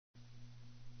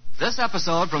This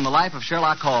episode from the life of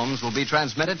Sherlock Holmes will be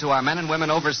transmitted to our men and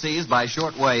women overseas by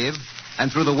shortwave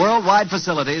and through the worldwide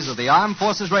facilities of the Armed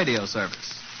Forces Radio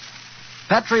Service.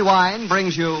 Petri Wine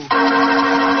brings you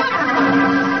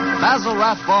Basil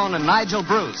Rathbone and Nigel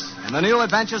Bruce in the new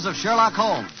adventures of Sherlock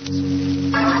Holmes.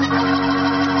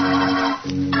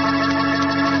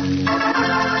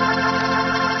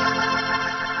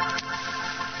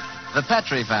 The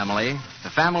Petri family, the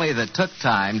family that took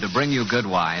time to bring you good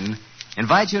wine,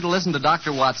 invites you to listen to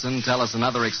Dr. Watson tell us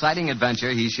another exciting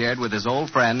adventure he shared with his old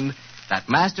friend, that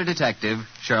master detective,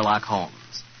 Sherlock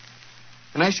Holmes.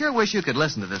 And I sure wish you could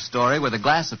listen to this story with a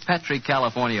glass of Petri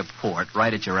California port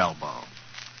right at your elbow.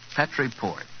 Petri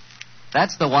port.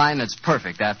 That's the wine that's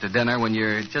perfect after dinner when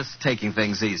you're just taking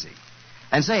things easy.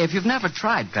 And say, if you've never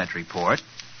tried Petri port,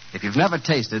 if you've never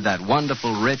tasted that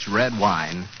wonderful, rich red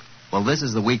wine, well, this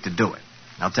is the week to do it.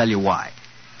 I'll tell you why.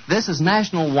 This is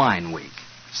National Wine Week,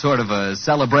 sort of a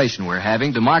celebration we're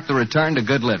having to mark the return to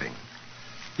good living.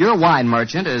 Your wine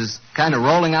merchant is kind of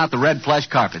rolling out the red plush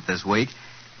carpet this week,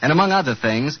 and among other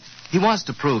things, he wants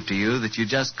to prove to you that you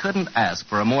just couldn't ask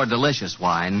for a more delicious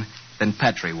wine than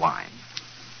Petri wine.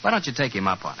 Why don't you take him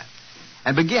up on it?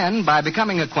 And begin by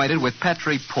becoming acquainted with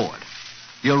Petri port.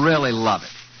 You'll really love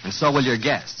it, and so will your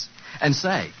guests. And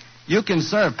say, you can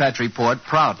serve Petri port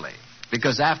proudly,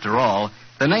 because after all,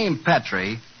 the name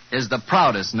Petri is the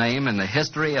proudest name in the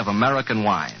history of American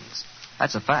wines.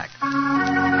 That's a fact.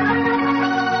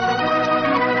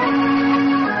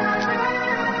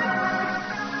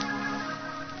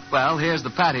 Well, here's the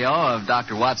patio of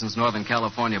Dr. Watson's Northern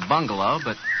California bungalow,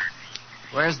 but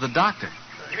where's the doctor?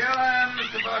 Here I am,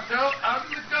 Mr. Bartell, out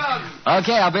in the garden.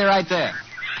 Okay, I'll be right there.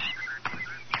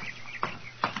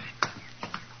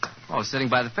 Oh, sitting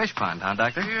by the fish pond, huh,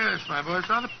 Doctor? Yes, my boy. It's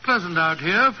rather pleasant out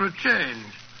here for a change.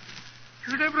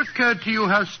 Has it ever occurred to you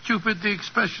how stupid the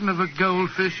expression of a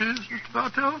goldfish is, Mr.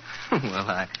 Bartell? Well,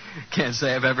 I can't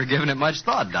say I've ever given it much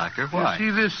thought, Doctor. Why? You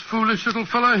see this foolish little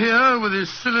fellow here with his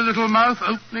silly little mouth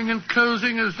opening and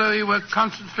closing as though he were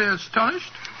constantly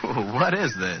astonished? Oh, what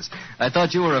is this? I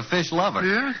thought you were a fish lover.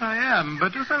 Yes, I am.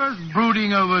 But as I was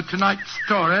brooding over tonight's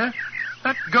story,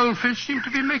 that goldfish seemed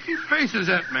to be making faces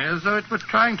at me as though it were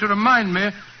trying to remind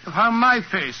me of how my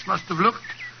face must have looked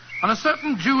on a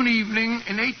certain June evening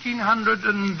in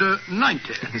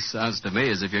 1890. It sounds to me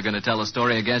as if you're going to tell a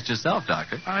story against yourself,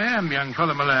 Doctor. I am, young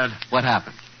fellow, my lad. What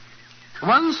happened?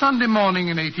 One Sunday morning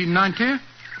in 1890,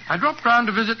 I dropped round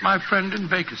to visit my friend in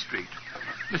Baker Street.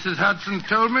 Mrs. Hudson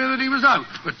told me that he was out,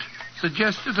 but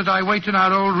suggested that I wait in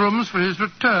our old rooms for his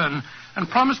return and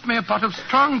promised me a pot of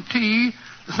strong tea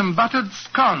and some buttered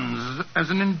scones as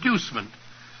an inducement.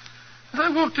 As I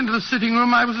walked into the sitting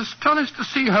room, I was astonished to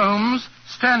see Holmes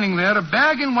standing there, a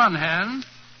bag in one hand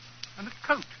and a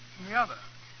coat in the other.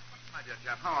 My dear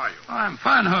chap, how are you? I'm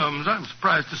fine, Holmes. I'm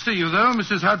surprised to see you, though.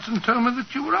 Mrs. Hudson told me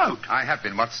that you were out. I have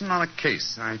been, Watson, on a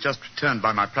case. I just returned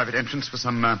by my private entrance for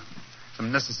some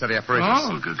necessary apparatus.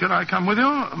 Oh, can I come with you?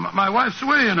 My wife's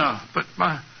away, you know, but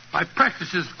my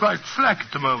practice is quite slack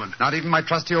at the moment. Not even my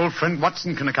trusty old friend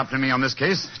Watson can accompany me on this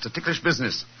case. It's a ticklish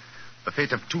business. The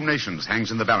fate of 2 nations hangs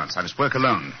in the balance. I must work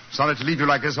alone. Sorry to leave you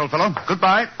like this, old fellow.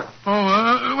 Goodbye.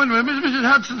 Oh, wait a minute. Mrs.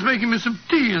 Hudson's making me some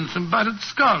tea and some buttered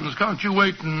scones. Can't you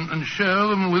wait and share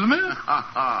them with me?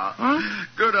 Huh?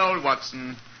 Good old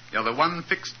Watson. You're the one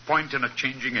fixed point in a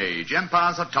changing age.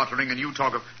 Empires are tottering, and you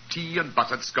talk of tea and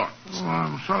buttered scones. Oh,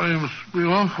 I'm sorry, I must be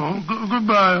off.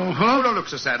 Goodbye, old fellow. Oh, don't look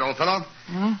so sad, old fellow.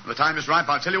 When the time is ripe,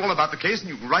 I'll tell you all about the case, and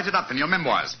you can write it up in your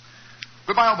memoirs.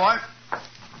 Goodbye, old boy.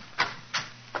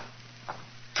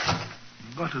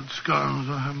 Buttered scones.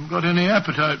 I haven't got any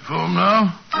appetite for them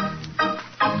now.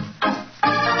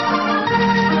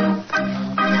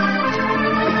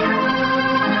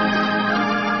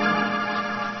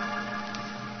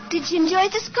 Did you enjoy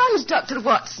the scones, Dr.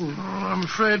 Watson? Oh, I'm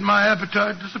afraid my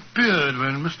appetite disappeared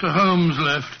when Mr. Holmes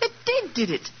left. It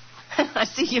did it? I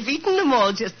see you've eaten them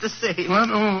all just the same. What?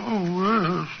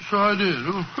 Yes, so I did.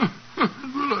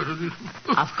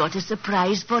 I've got a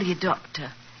surprise for you,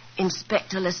 Doctor.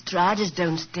 Inspector Lestrade is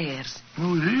downstairs.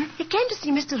 Oh, is he? He came to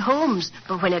see Mr. Holmes,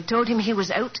 but when I told him he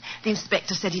was out, the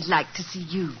inspector said he'd like to see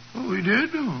you. Oh, he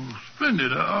did? Oh,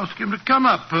 splendid. I'll ask him to come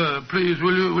up, please,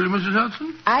 will you, Mrs.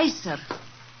 Hudson? Aye, sir.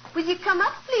 Will you come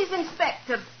up, please,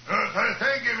 Inspector?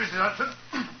 Thank you, Mrs. Hudson.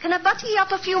 Can I butter you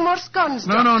up a few more scones,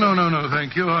 No, Doctor?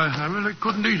 thank you. I really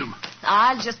couldn't eat them.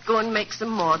 I'll just go and make some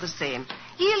more the same.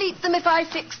 He'll eat them if I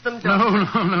fix them, Doctor.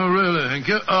 No, really, thank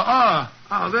you.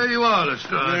 There you are,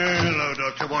 Lestrade. Hello,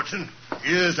 Dr. Watson.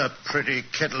 Here's a pretty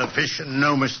kettle of fish and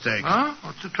no mistake. Huh?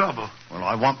 What's the trouble? Well,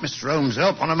 I want Mr. Holmes'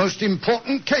 help on a most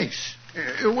important case.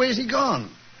 Where's he gone?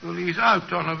 Well, he's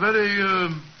out on a very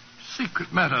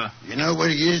secret matter. You know where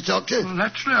he is, Doctor? Well,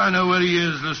 naturally, I know where he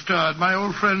is, Lestrade. My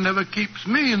old friend never keeps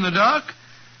me in the dark,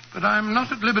 but I'm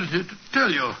not at liberty to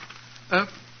tell you.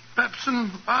 Perhaps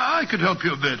I could help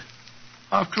you a bit.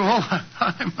 After all,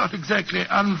 I'm not exactly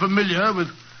unfamiliar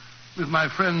with my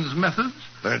friend's methods.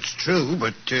 That's true,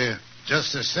 but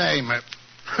just the same...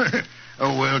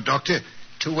 Oh, well, Doctor,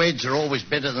 2 heads are always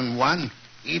better than one,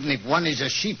 even if one is a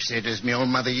sheep's head, as my old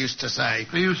mother used to say.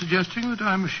 Are you suggesting that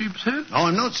I'm a sheep's head? No,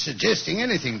 I'm not suggesting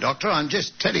anything, Doctor. I'm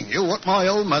just telling you what my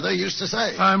old mother used to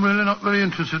say. I'm really not very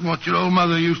interested in what your old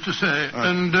mother used to say.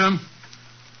 Right.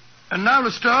 And now,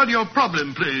 Lestrade, your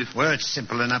problem, please. Well, it's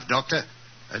simple enough, Doctor.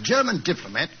 A German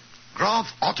diplomat, Graf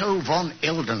Otto von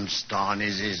Heldenstein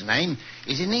is his name,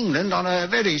 is in England on a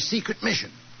very secret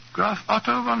mission. Graf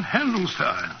Otto von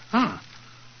Heldenstein? Huh.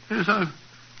 Yes,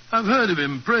 I've heard of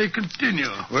him. Pray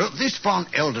continue. Well, this von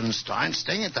Heldenstein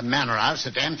staying at the Manor House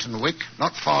at Hampton Wick,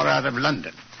 not far out of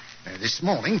London. This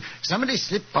morning, somebody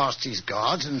slipped past his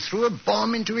guards and threw a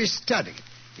bomb into his study.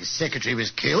 His secretary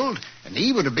was killed, and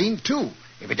he would have been too,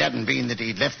 if it hadn't been that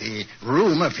he'd left the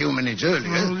room a few minutes earlier.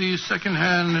 Well, these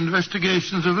second-hand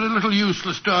investigations are very little use,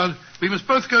 Lestrade. We must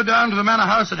both go down to the Manor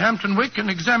House at Hampton Wick and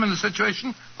examine the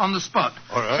situation on the spot.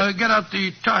 All right. Get out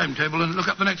the timetable and look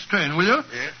up the next train, will you?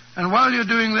 Yeah. And while you're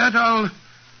doing that, I'll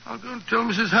go and tell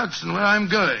Mrs. Hudson where I'm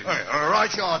going. All right,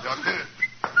 you are, Doctor.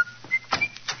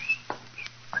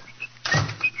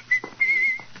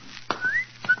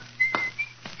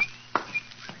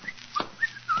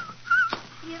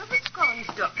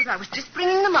 Doctor, I was just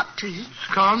bringing them up to you.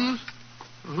 Scones?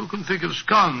 Well, who can think of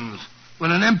scones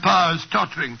when an empire is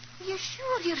tottering? You're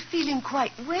sure you're feeling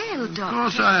quite well, Doctor? Of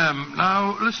course I am.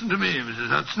 Now, listen to me, Mrs.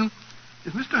 Hudson.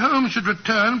 If Mr. Holmes should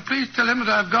return, please tell him that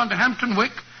I've gone to Hampton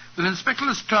Wick with Inspector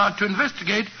Lestrade to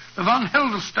investigate the von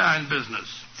Heldenstein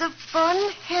business. The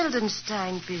von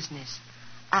Heldenstein business?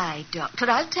 Aye, Doctor,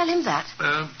 I'll tell him that.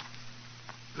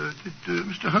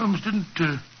 Mr. Holmes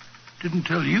didn't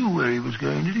tell you where he was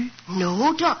going, did he?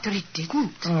 No, Doctor, he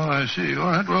didn't. Oh, I see.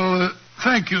 All right. Well,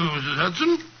 thank you, Mrs.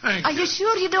 Hudson. Thank you. Are you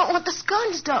sure you don't want the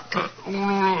scones, Doctor?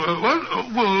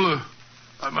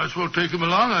 I might as well take him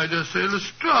along. I dare say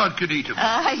Lestrade could eat him.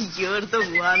 Ah, you're the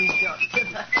one,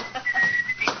 Doctor.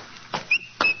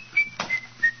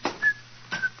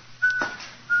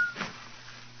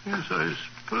 Yes, I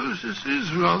suppose this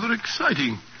is rather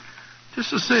exciting. Just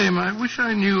the same, I wish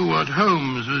I knew what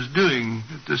Holmes was doing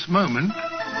at this moment.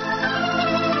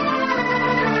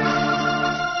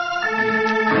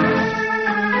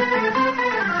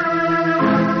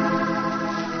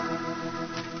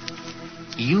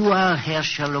 You are Herr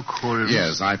Sherlock Holmes?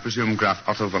 Yes, I presume Graf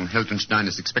Otto von Heldenstein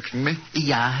is expecting me?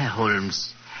 Yeah, Herr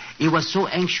Holmes. He was so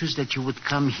anxious that you would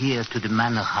come here to the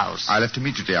Manor House. I left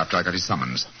immediately after I got his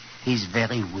summons. He's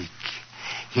very weak.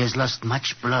 He has lost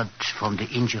much blood from the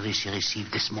injuries he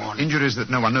received this morning. Injuries that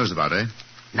no one knows about, eh?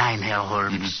 Nein, Herr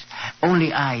Holmes.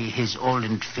 Only I, his old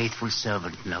and faithful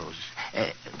servant, knows.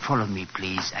 Follow me,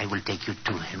 please. I will take you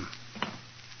to him.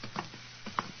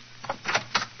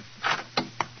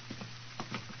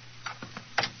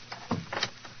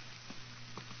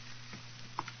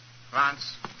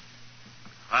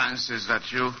 Franz, is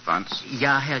that you, Franz?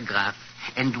 Ja, Herr Graf.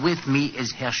 And with me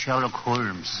is Herr Sherlock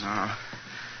Holmes. Oh.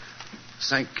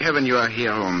 Thank heaven you are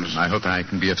here, Holmes. I hope I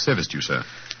can be of service to you, sir.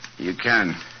 You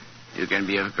can. You can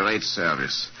be of great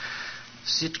service.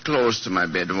 Sit close to my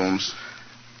bed, Holmes.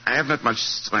 I have not much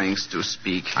strength to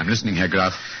speak. I'm listening, Herr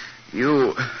Graf.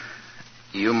 You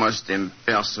must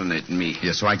impersonate me.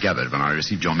 Yes, so I gathered when I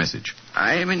received your message.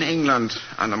 I am in England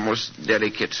on a most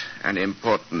delicate and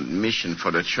important mission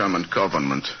for the German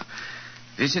government.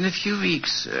 Within a few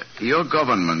weeks, your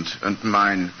government and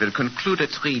mine will conclude a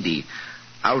treaty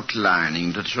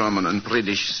outlining the German and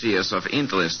British spheres of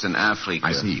interest in Africa.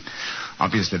 I see.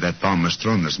 Obviously, that bomb was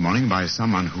thrown this morning by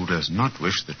someone who does not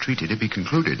wish the treaty to be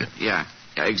concluded. Yeah,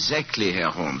 exactly, Herr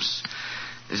Holmes.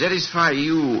 That is why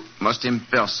you must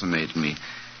impersonate me.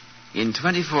 In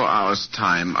 24 hours'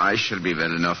 time, I shall be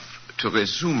well enough to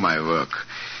resume my work.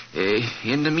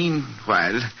 In the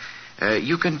meanwhile,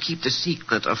 you can keep the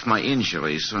secret of my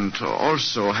injuries and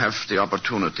also have the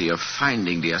opportunity of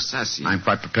finding the assassin. I'm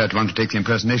quite prepared to undertake the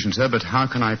impersonation, sir, but how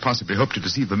can I possibly hope to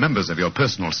deceive the members of your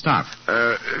personal staff?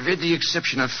 With the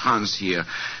exception of Franz here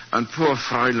and poor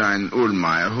Fräulein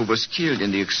Ullmeyer, who was killed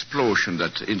in the explosion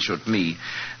that injured me,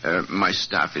 my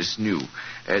staff is new.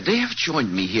 They have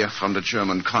joined me here from the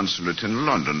German consulate in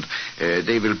London.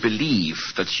 They will believe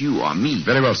that you are me.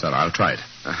 Very well, sir. I'll try it.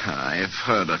 I have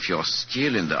heard of your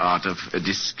skill in the art of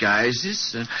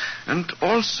disguises. And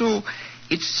also,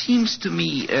 it seems to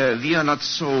me we are not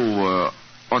so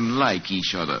unlike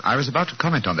each other. I was about to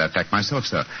comment on that fact myself,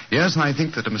 sir. Yes, I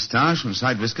think that a moustache and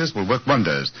side whiskers will work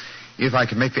wonders. If I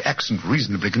can make the accent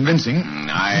reasonably convincing.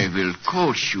 I will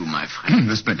coach you, my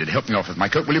friend. Splendid. Help me off with my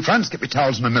coat, will you, Franz? Get me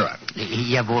towels and a mirror.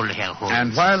 Jawohl, Herr Holmes.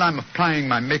 And while I'm applying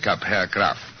my makeup, Herr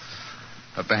Graf,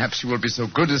 perhaps you will be so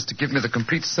good as to give me the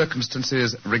complete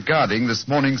circumstances regarding this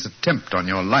morning's attempt on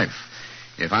your life.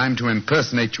 If I'm to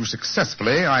impersonate you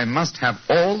successfully, I must have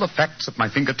all the facts at my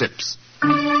fingertips.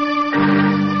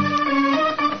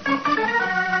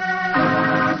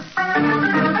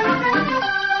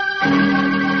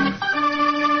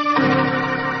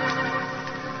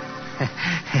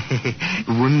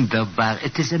 Wunderbar.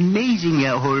 It is amazing,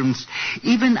 Herr Holmes.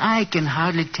 Even I can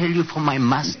hardly tell you from my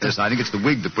master. Yes, I think it's the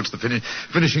wig that puts the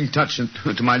finishing touch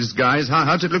to my disguise.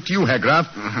 How's it look to you, Herr Graf?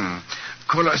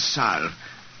 Colossal.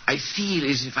 I feel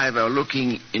as if I were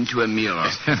looking into a mirror.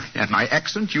 And my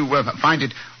accent, you find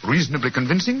it reasonably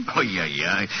convincing? Oh,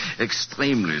 yeah.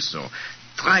 Extremely so.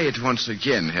 Try it once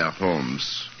again, Herr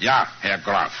Holmes. Ja, Herr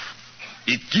Graf.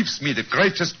 It gives me the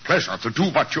greatest pleasure to do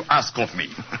what you ask of me.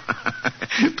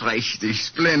 Prächtig,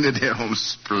 splendid, Herr Holmes,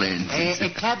 splendid. A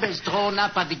cab is drawn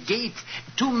up at the gate.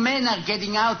 2 men are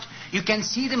getting out. You can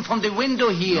see them from the window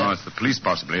here. Oh, it's the police,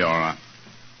 possibly, or...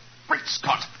 Great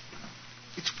Scott!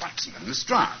 It's Watson and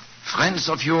Lestrade. Friends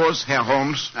of yours, Herr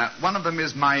Holmes? One of them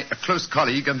is my close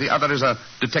colleague, and the other is a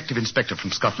detective inspector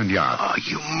from Scotland Yard. Oh,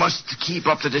 you must keep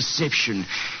up the deception,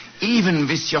 even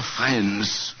with your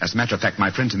friends. As a matter of fact, my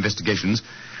friend's investigations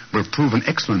will prove an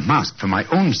excellent mask for my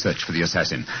own search for the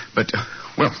assassin. But,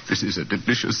 well, this is a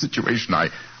delicious situation. I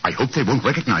hope they won't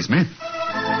recognize me.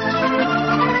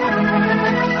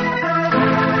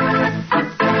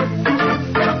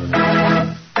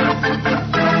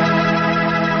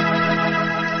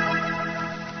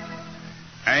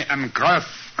 I am Graf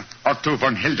Otto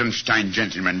von Heldenstein,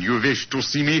 gentlemen. You wish to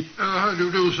see me? How do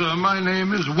you do, sir? My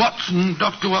name is Watson,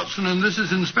 Dr. Watson, and this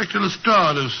is Inspector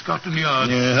Lestrade of Scotland Yard.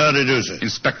 How do you do, sir?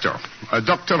 Inspector,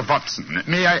 Dr. Watson,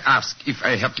 may I ask if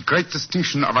I have the great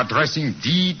distinction of addressing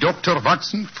the Dr.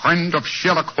 Watson, friend of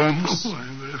Sherlock Holmes? Oh,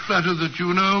 I'm very flattered that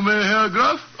you know me, Herr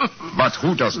Graf. But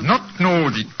who does not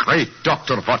know the great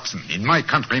Dr. Watson? In my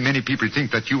country, many people think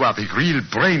that you are the real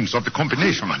brains of the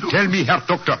combination. Tell me, Herr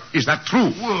Doctor, is that true?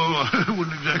 Well, I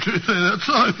wouldn't exactly say that,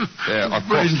 sir. Of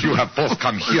course, you have both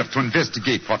come here to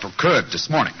investigate what occurred this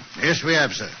morning. Yes, we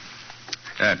have, sir.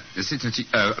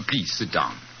 Please sit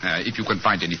down. If you can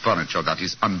find any furniture that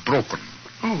is unbroken.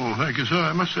 Oh, thank you, sir.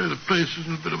 I must say the place is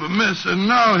in a bit of a mess. And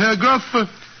now, Herr Graf,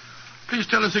 please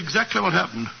tell us exactly what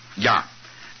happened. Yeah.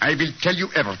 I will tell you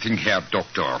everything, Herr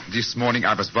Doctor. This morning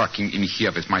I was working in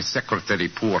here with my secretary,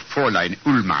 poor Fräulein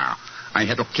Ulmer. I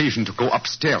had occasion to go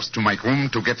upstairs to my room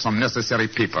to get some necessary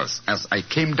papers. As I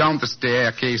came down the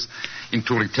staircase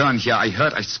to return here, I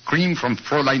heard a scream from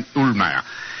Fräulein Ulmer.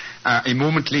 A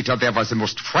moment later, there was a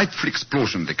most frightful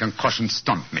explosion. The concussion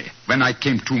stunned me. When I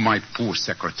came to, my poor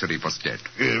secretary was dead.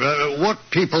 What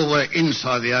people were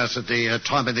inside the house at the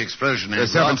time of the explosion? The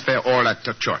servants were all at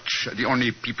the church. The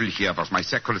only people here was my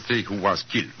secretary who was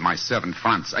killed, my servant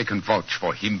Franz. I can vouch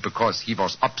for him because he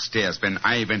was upstairs when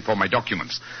I went for my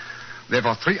documents. There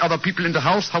were 3 other people in the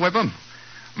house, however.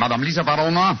 Madame Lisa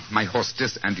Varona, my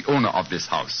hostess, and the owner of this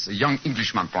house. A young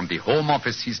Englishman from the Home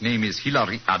Office. His name is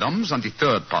Hilary Adams, and the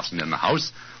 3rd person in the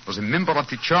house was a member of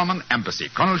the German embassy,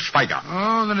 Colonel Schweiger.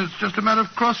 Oh, then it's just a matter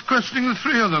of cross-questioning the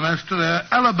 3 of them as to their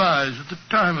alibis at the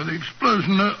time of the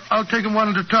explosion. I'll take them one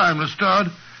at a time, Lestrade.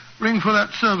 Ring for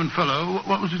that servant fellow.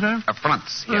 What was his name?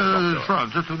 Franz. Yes,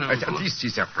 Franz, that's the name. This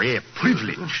is a rare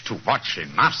privilege to watch a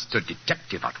master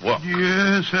detective at work.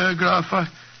 Yes, Herr Graf.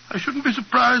 I shouldn't be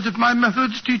surprised if my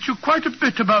methods teach you quite a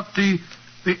bit about the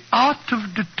art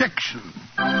of detection.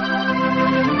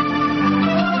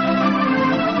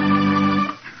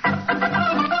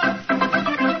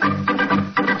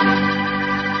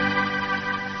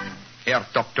 Herr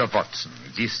Dr. Watson,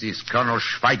 this is Colonel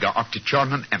Schweiger of the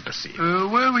German embassy.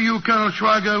 Where were you, Colonel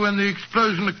Schweiger, when the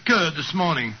explosion occurred this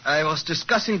morning? I was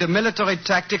discussing the military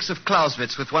tactics of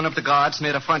Clausewitz with one of the guards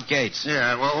near the front gates.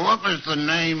 Yeah, well, what was the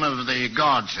name of the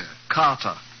guard, sir?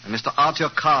 Carter. Mr. Arthur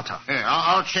Carter. Yeah,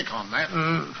 I'll check on that.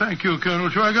 Thank you, Colonel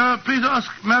Schweiger. Please ask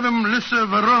Madame Lisa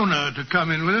Verona to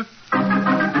come in with you.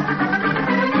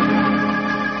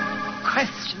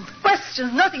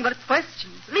 Questions, nothing but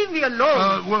questions. Leave me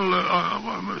alone.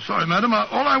 I'm sorry, madam.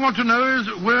 All I want to know is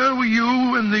where were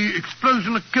you when the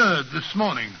explosion occurred this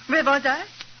morning? Where was I?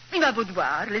 In my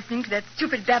boudoir, listening to that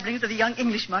stupid babblings of the young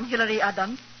Englishman, Hilary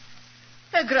Adams.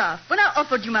 Herr Graf, when I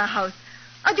offered you my house,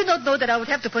 I did not know that I would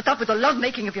have to put up with the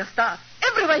love-making of your staff.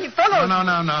 Everywhere he followed.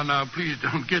 No. Please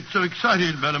don't get so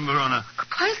excited, Madame Verona.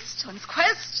 Questions.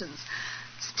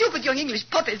 Stupid young English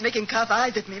puppies making calf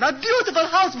eyes at me. My beautiful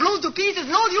house blown to pieces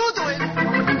and all you do is...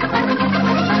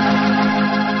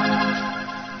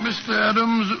 Mr.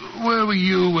 Adams, where were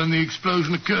you when the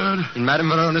explosion occurred? In Madame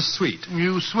Verona's suite.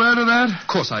 You swear to that? Of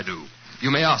course I do. You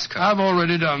may ask her. I've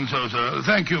already done so, sir.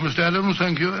 Thank you, Mr. Adams.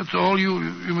 Thank you. That's all. You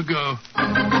may go.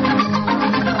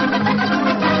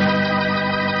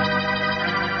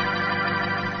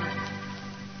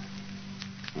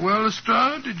 Well,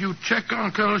 Lestrade, did you check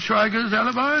on Colonel Schweiger's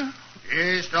alibi?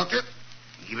 Yes, Doctor.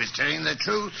 He was telling the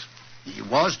truth. He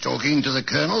was talking to the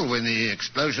colonel when the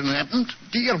explosion happened.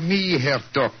 Dear me, Herr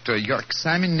Doctor, your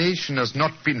examination has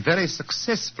not been very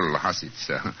successful, has it,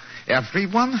 sir?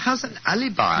 Everyone has an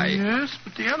alibi. Yes,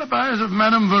 but the alibis of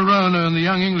Madame Verona and the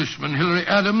young Englishman, Hilary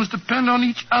Adams, depend on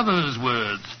each other's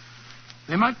words.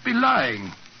 They might be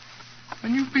lying.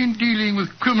 When you've been dealing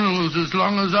with criminals as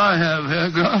long as I have,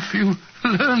 Herr Graf, you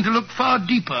learn to look far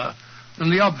deeper than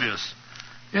the obvious.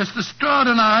 Yes, Lestrade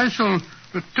and I shall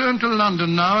return to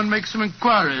London now and make some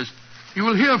inquiries. You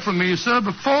will hear from me, sir,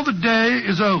 before the day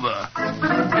is over.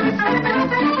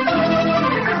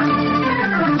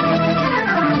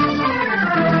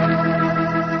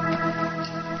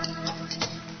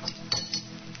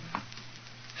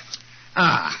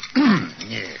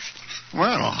 Yes.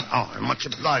 Well, I'm much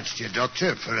obliged to you,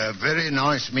 Doctor, for a very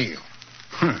nice meal.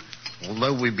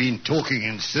 Although we've been talking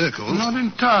in circles... Not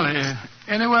entirely.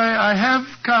 Anyway, I have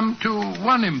come to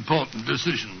one important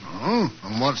decision. Oh,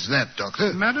 and what's that,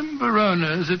 Doctor? Madame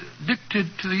Verona is addicted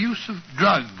to the use of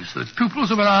drugs. The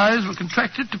pupils of her eyes were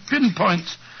contracted to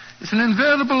pinpoints. It's an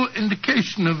invariable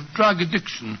indication of drug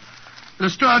addiction.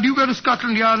 Lestrade, you go to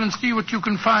Scotland Yard and see what you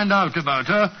can find out about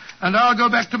her, and I'll go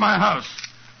back to my house.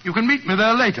 You can meet me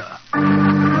there later.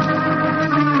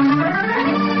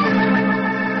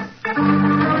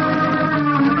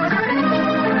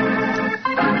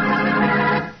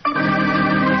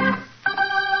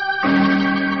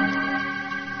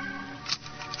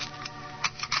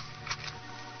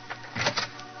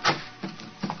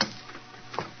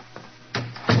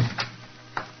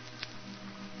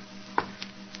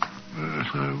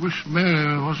 I wish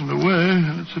Mary wasn't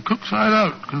away. It's the cook's side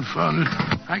out, confound it.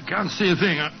 I can't see a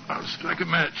thing. I'll strike a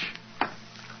match.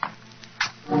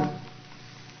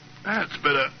 That's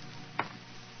better.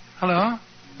 Hello?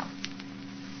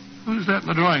 Who's that in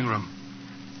the drawing room?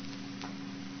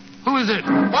 Who is it?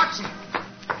 Watson!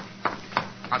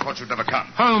 I thought you'd never come.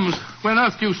 Holmes, where on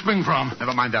earth do you spring from?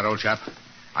 Never mind that, old chap.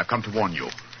 I've come to warn you.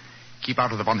 Keep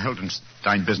out of the von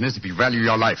Heldenstein business if you value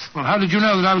your life. Well, how did you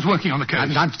know that I was working on the case? I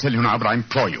haven't time to tell you now, but I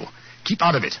implore you. Keep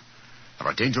out of it. There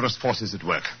are dangerous forces at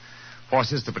work.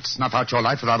 Forces that would snuff out your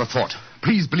life without a thought.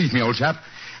 Please believe me, old chap.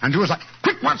 And do as I...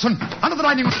 Quick, Watson! Under the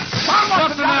dining room!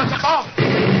 Stop the nurse!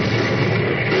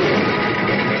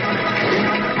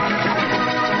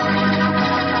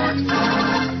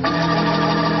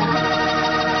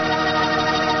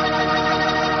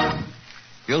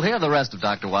 You'll hear the rest of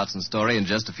Dr. Watson's story in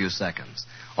just a few seconds.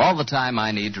 All the time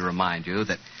I need to remind you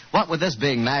that, what with this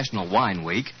being National Wine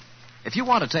Week, if you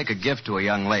want to take a gift to a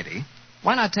young lady,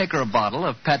 why not take her a bottle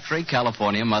of Petri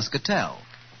California Muscatel?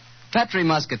 Petri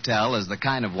Muscatel is the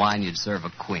kind of wine you'd serve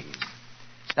a queen.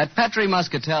 That Petri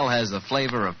Muscatel has the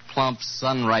flavor of plump,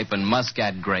 sun-ripened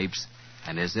Muscat grapes,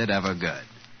 and is it ever good?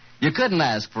 You couldn't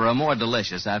ask for a more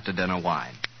delicious after-dinner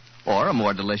wine, or a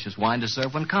more delicious wine to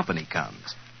serve when company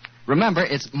comes. Remember,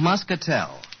 it's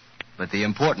Muscatel. But the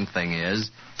important thing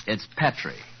is, it's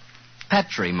Petri.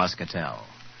 Petri Muscatel.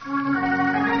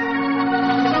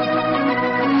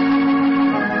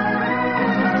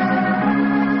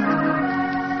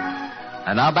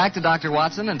 And now back to Dr.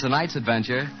 Watson and tonight's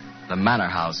adventure, the Manor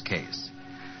House case.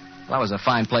 Well, that was a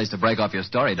fine place to break off your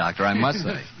story, Doctor, I must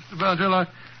say. Mr. Bartell,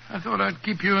 I thought I'd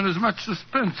keep you in as much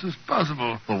suspense as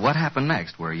possible. Well, what happened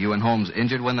next? Were you and Holmes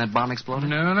injured when that bomb exploded?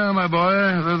 No, my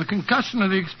boy. Though the concussion of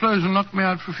the explosion knocked me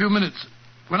out for a few minutes.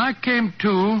 When I came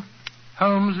to,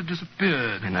 Holmes had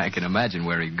disappeared. And I can imagine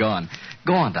where he'd gone.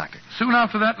 Go on, Doctor. Soon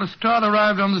after that, Lestrade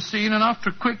arrived on the scene, and after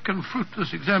a quick and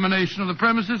fruitless examination of the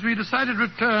premises, we decided to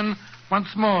return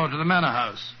once more to the Manor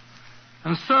House.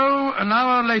 And so, an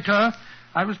hour later,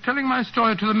 I was telling my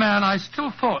story to the man I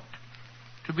still thought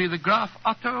to be the Graf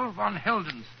Otto von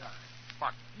Heldenstein.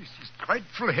 But this is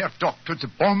dreadful, Herr Doctor. The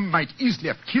bomb might easily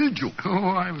have killed you. Oh,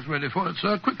 I was ready for it,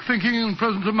 sir. Quick thinking and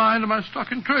presence of mind are my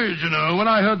stock in trade, you know. When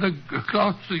I heard the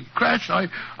crash, I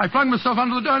flung myself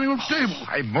under the dining room table.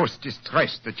 I'm most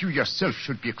distressed that you yourself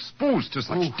should be exposed to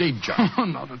such danger.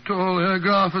 Not at all, Herr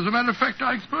Graf. As a matter of fact,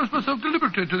 I exposed myself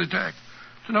deliberately to the attack.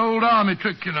 It's an old army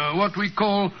trick, you know, what we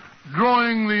call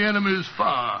drawing the enemy's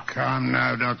fire. Calm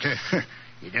now, Doctor.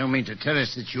 You don't mean to tell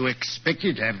us that you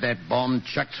expected to have that bomb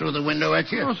chucked through the window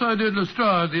at you? Of course I did,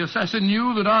 Lestrade. The assassin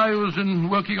knew that I was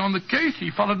working on the case.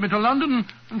 He followed me to London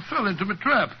and fell into my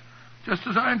trap, just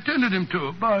as I intended him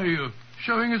to, by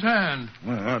showing his hand.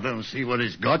 Well, I don't see what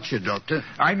has got you, Doctor.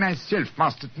 I myself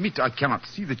must admit I cannot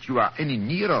see that you are any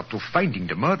nearer to finding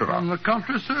the murderer. On the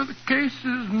contrary, sir, the case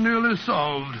is nearly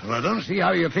solved. Well, I don't see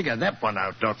how you figured that one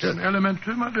out, Doctor.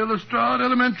 Elementary, my dear Lestrade,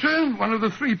 elementary. One of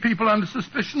the 3 people under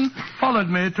suspicion followed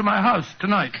me to my house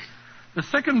tonight. The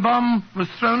second bomb was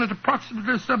thrown at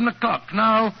approximately 7 o'clock.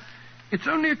 Now, it's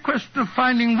only a question of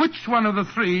finding which one of the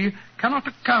 3 cannot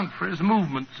account for his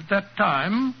movements at that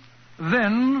time.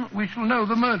 Then we shall know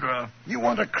the murderer. You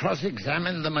want to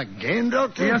cross-examine them again,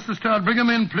 Doctor? Yes, Lestrade, bring them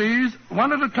in, please.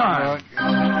 One at a time.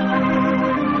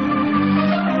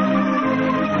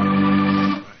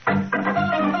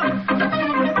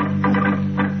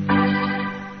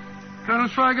 Colonel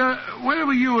Schweiger, where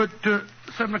were you at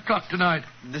 7 o'clock tonight?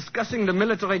 Discussing the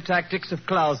military tactics of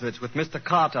Clausewitz with Mr.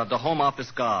 Carter of the Home Office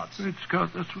Guards. It's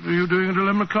Scott. That's what you were doing at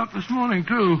 11 o'clock this morning,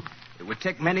 too. It would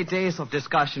take many days of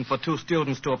discussion for 2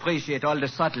 students to appreciate all the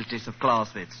subtleties of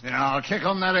Clausewitz. Yeah, I'll check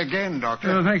on that again,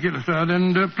 Doctor. Thank you, Lestrade.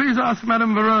 And please ask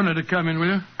Madame Verona to come in,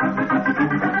 will you?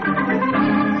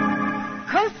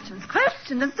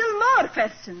 Questions, and still more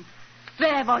questions.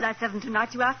 Where was I 7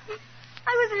 tonight, you ask me? I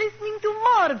was listening to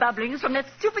more babblings from that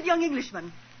stupid young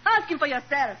Englishman. Ask him for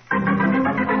yourself.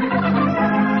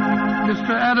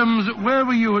 Mr. Adams, where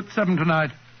were you at 7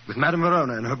 tonight? With Madame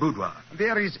Verona in her boudoir.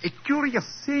 There is a curious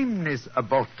sameness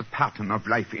about the pattern of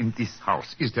life in this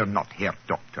house, is there not, Herr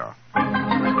Doctor? Well,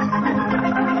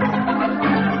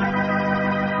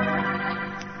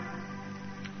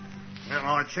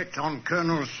 I checked on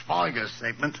Colonel Schweiger's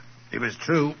statement. It was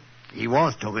true. He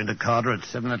was talking to Carter at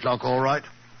 7 o'clock, all right.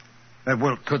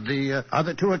 Well, could the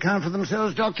other 2 account for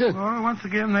themselves, Doctor? Well, once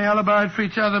again, they alibied for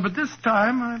each other, but this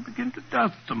time I begin to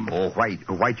doubt them. Oh, why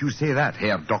do you say that,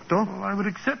 Herr Doctor? Well, I would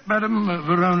accept Madame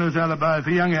Verona's alibi for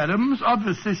young Adams.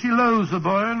 Obviously, she loathes the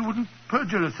boy and wouldn't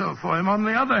perjure herself for him. On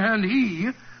the other hand,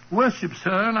 he worships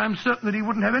her, and I'm certain that he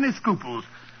wouldn't have any scruples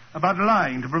about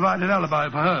lying to provide an alibi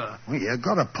for her. Well, you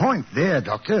got a point there,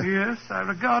 Doctor. Yes, I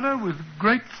regard her with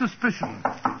great suspicion.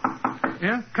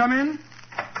 Here, come in.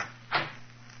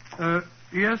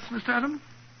 Yes, Mr. Adams?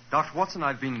 Dr. Watson,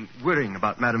 I've been worrying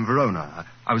about Madame Verona.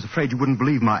 I was afraid you wouldn't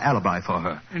believe my alibi for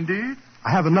her. Indeed?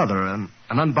 I have another, an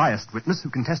unbiased witness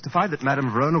who can testify that Madame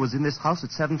Verona was in this house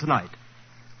at 7 tonight.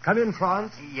 Come in,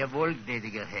 Franz. Jawohl,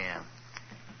 gnädiger Herr.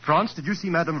 Franz, did you see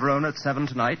Madame Verona at 7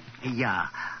 tonight? Yeah.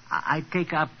 I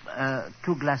take up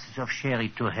 2 glasses of sherry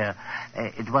to her.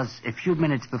 It was a few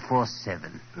minutes before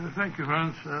 7. Thank you,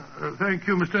 Franz. Thank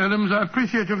you, Mr. Adams. I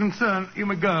appreciate your concern. You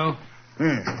may go.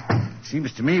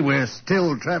 Seems to me we're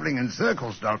still traveling in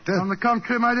circles, Doctor. On the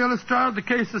contrary, my dear Lestrade, the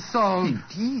case is solved.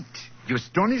 Indeed. You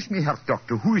astonish me, Herr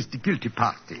Doctor. Who is the guilty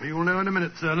party? You'll know in a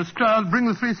minute, sir. Lestrade, bring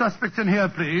the 3 suspects in here,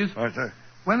 please. Right, sir.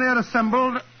 When they are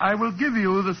assembled, I will give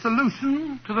you the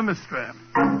solution to the mystery.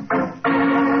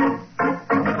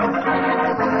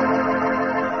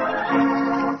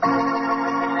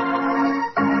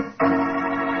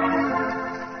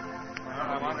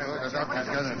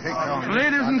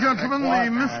 Ladies and gentlemen, the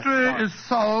mystery is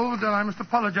solved, and I must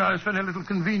apologize for any little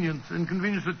inconvenience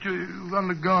that you've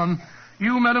undergone.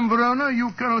 You, Madame Verona,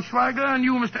 you, Colonel Schweiger, and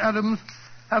you, Mr. Adams,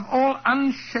 have all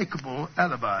unshakable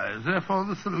alibis. Therefore,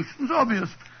 the solution is obvious.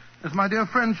 As my dear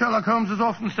friend Sherlock Holmes has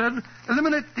often said,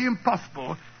 eliminate the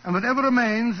impossible, and whatever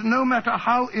remains, no matter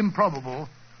how improbable,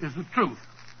 is the truth.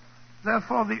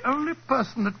 Therefore, the only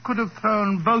person that could have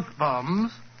thrown both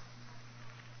bombs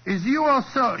is you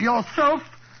yourself,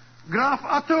 Graf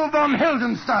Otto von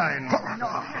Heldenstein.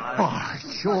 Oh,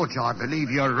 George, I believe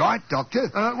you're right, Doctor.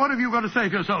 What have you got to say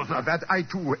for yourself, sir? That I,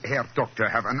 too, Herr Doctor,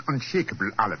 have an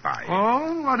unshakable alibi.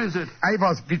 Oh, what is it? I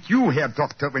was with you, Herr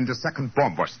Doctor, when the second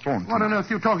bomb was thrown. What on earth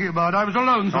are you talking about? I was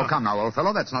alone, sir. Oh, come now, old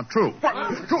fellow, that's not true.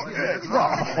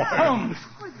 Holmes.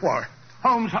 What?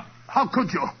 Holmes, how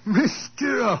could you?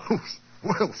 Mr. Holmes.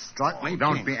 Well, strike me.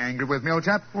 Don't be angry with me, old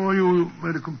chap. Oh, you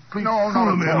made a complete No, fool not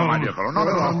of me, at all, my Holmes. dear fellow, not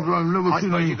at all. I've never I seen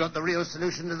suppose any... you got the real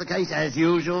solution to the case, as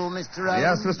usual, Mr.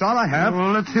 Adams? Yes, Lestrade, I have. Well,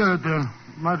 let's hear it, then.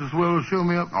 Might as well show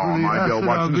me up for Oh, the my dear acid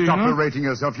Watson, I'll stop be, huh? berating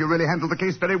yourself. You really handled the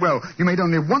case very well. You made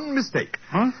only one mistake.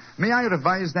 Huh? May I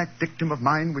revise that dictum of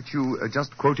mine which you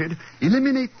just quoted?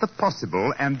 Eliminate the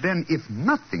possible, and then if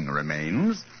nothing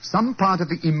remains, some part of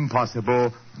the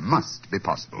impossible must be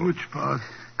possible. Which part?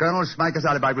 Colonel Schweiger's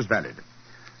alibi was valid.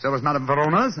 So was Madame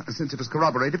Verona's, since it was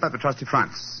corroborated by the trusty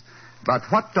Franz. But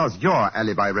what does your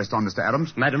alibi rest on, Mr.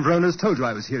 Adams? Madame Verona's told you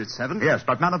I was here at 7. Yes,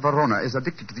 but Madame Verona is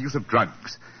addicted to the use of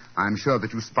drugs. I'm sure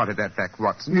that you spotted that fact,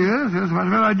 Watson. Yes,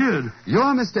 well, I did.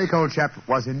 Your mistake, old chap,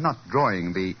 was in not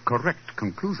drawing the correct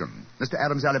conclusion. Mr.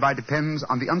 Adams' alibi depends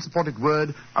on the unsupported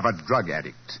word of a drug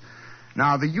addict.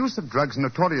 Now, the use of drugs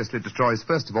notoriously destroys,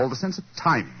 first of all, the sense of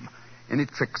time. Any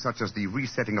trick such as the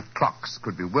resetting of clocks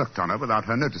could be worked on her without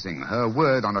her noticing. Her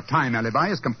word on a time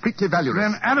alibi is completely valueless.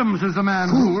 Then Adams is the man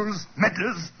Fools,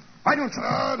 meddlers. Why don't you...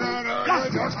 No.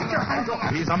 Get your hands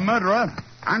off. He's a murderer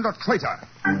and a traitor.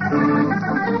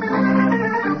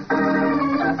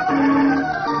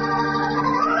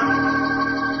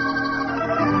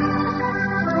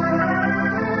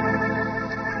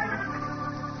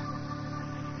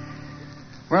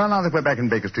 Well, now that we're back in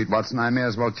Baker Street, Watson, I may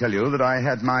as well tell you that I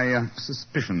had my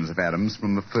suspicions of Adams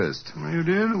from the first. You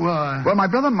did? Why? Well, my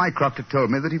brother Mycroft had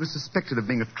told me that he was suspected of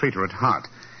being a traitor at heart.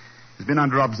 He's been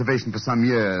under observation for some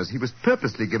years. He was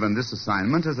purposely given this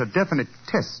assignment as a definite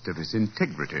test of his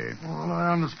integrity. Well,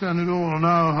 I understand it all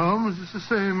now, Holmes. It's the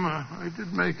same. I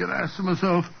did make an ass of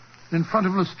myself in front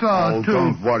of Lestrade, too.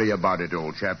 Don't worry about it,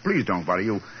 old chap. Please don't worry.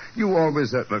 You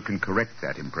always can correct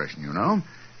that impression, you know.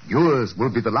 Yours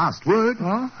will be the last word.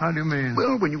 Huh? How do you mean?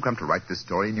 Well, when you come to write this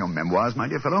story in your memoirs, my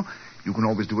dear fellow, you can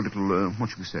always do a little, what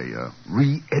should we say,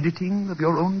 re-editing of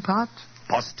your own part.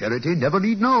 Posterity never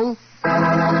need know.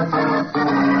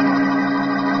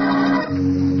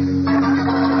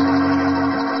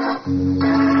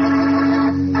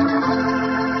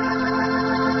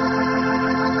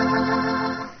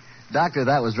 Doctor,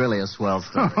 that was really a swell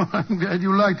story. Oh, I'm glad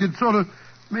you liked it. Sort of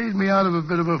made me out of a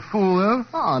bit of a fool, though.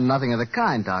 Oh, nothing of the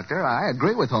kind, Doctor. I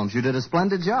agree with Holmes. You did a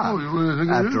splendid job. Oh, you really think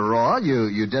I did? After all,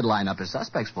 you did line up his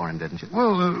suspects for him, didn't you?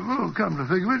 Well, come to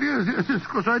think of it, yes, of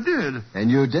course I did. And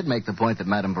you did make the point that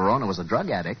Madame Verona was a drug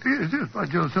addict. Yes, by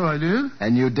Jove, so I did.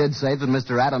 And you did say that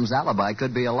Mr. Adams' alibi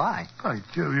could be a lie. By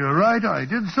Jove, you're right. I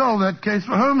did solve that case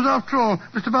for Holmes after all.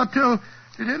 Mr. Bartell,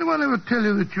 did anyone ever tell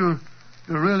you that you're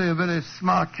really a very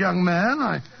smart young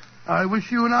man? I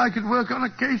wish you and I could work on a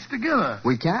case together.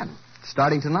 We can.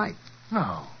 Starting tonight.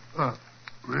 No.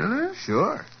 Really?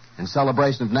 Sure. In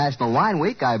celebration of National Wine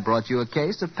Week, I brought you a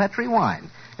case of Petri wine.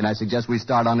 And I suggest we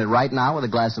start on it right now with a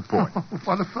glass of port.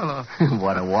 What a fellow.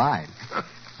 What a wine.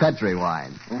 Petri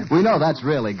wine. We know that's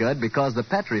really good because the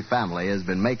Petri family has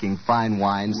been making fine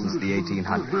wine since the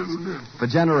 1800s. For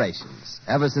generations.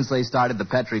 Ever since they started the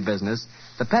Petri business,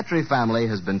 the Petri family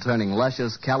has been turning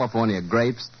luscious California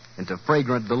grapes into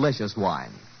fragrant, delicious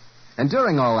wine. And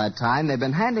during all that time, they've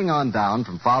been handing on down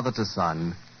from father to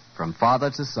son,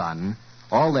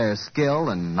 all their skill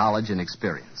and knowledge and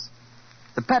experience.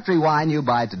 The Petri wine you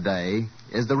buy today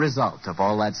is the result of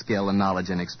all that skill and knowledge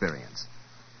and experience.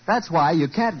 That's why you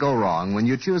can't go wrong when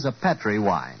you choose a Petri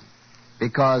wine,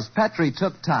 because Petri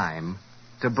took time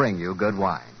to bring you good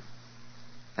wine.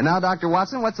 And now, Dr.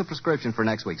 Watson, what's the prescription for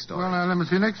next week's story? Well, now, let me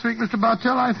see. Next week, Mr.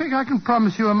 Bartell, I think I can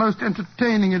promise you a most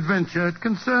entertaining adventure. It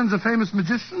concerns a famous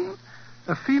magician,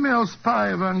 a female spy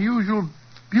of unusual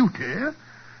beauty,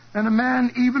 and a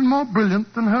man even more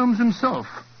brilliant than Holmes himself.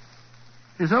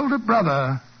 His older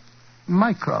brother,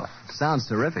 Mycroft. Sounds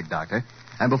terrific, Doctor.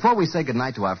 And before we say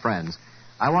goodnight to our friends,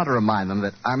 I want to remind them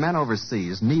that our men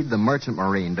overseas need the Merchant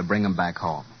Marine to bring them back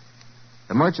home.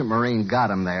 The Merchant Marine got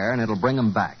them there, and it'll bring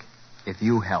them back if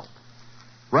you help.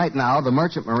 Right now, the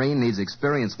Merchant Marine needs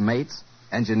experienced mates,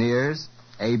 engineers,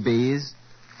 ABs,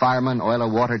 firemen,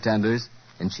 oiler water tenders,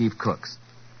 and chief cooks.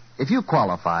 If you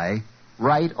qualify,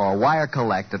 write or wire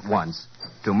collect at once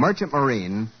to Merchant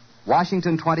Marine,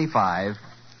 Washington 25,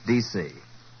 D.C.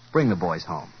 Bring the boys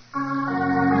home.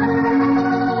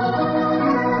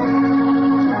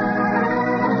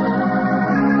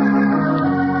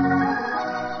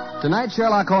 Tonight's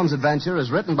Sherlock Holmes adventure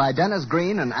is written by Dennis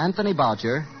Green and Anthony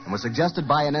Boucher and was suggested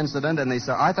by an incident in the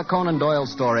Sir Arthur Conan Doyle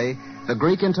story, The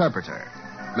Greek Interpreter.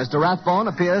 Mr. Rathbone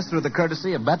appears through the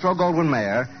courtesy of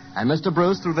Metro-Goldwyn-Mayer and Mr.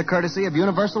 Bruce through the courtesy of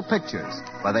Universal Pictures,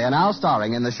 where they are now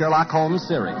starring in the Sherlock Holmes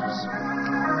series.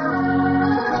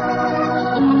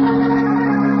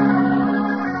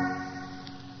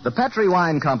 The Petri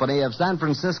Wine Company of San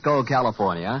Francisco,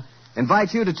 California,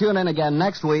 invites you to tune in again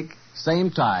next week,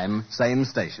 same time, same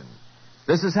station.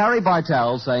 This is Harry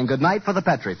Bartell saying goodnight for the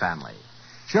Petri family.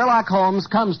 Sherlock Holmes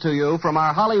comes to you from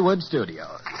our Hollywood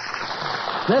studios.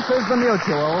 This is the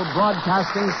Mutual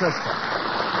Broadcasting System.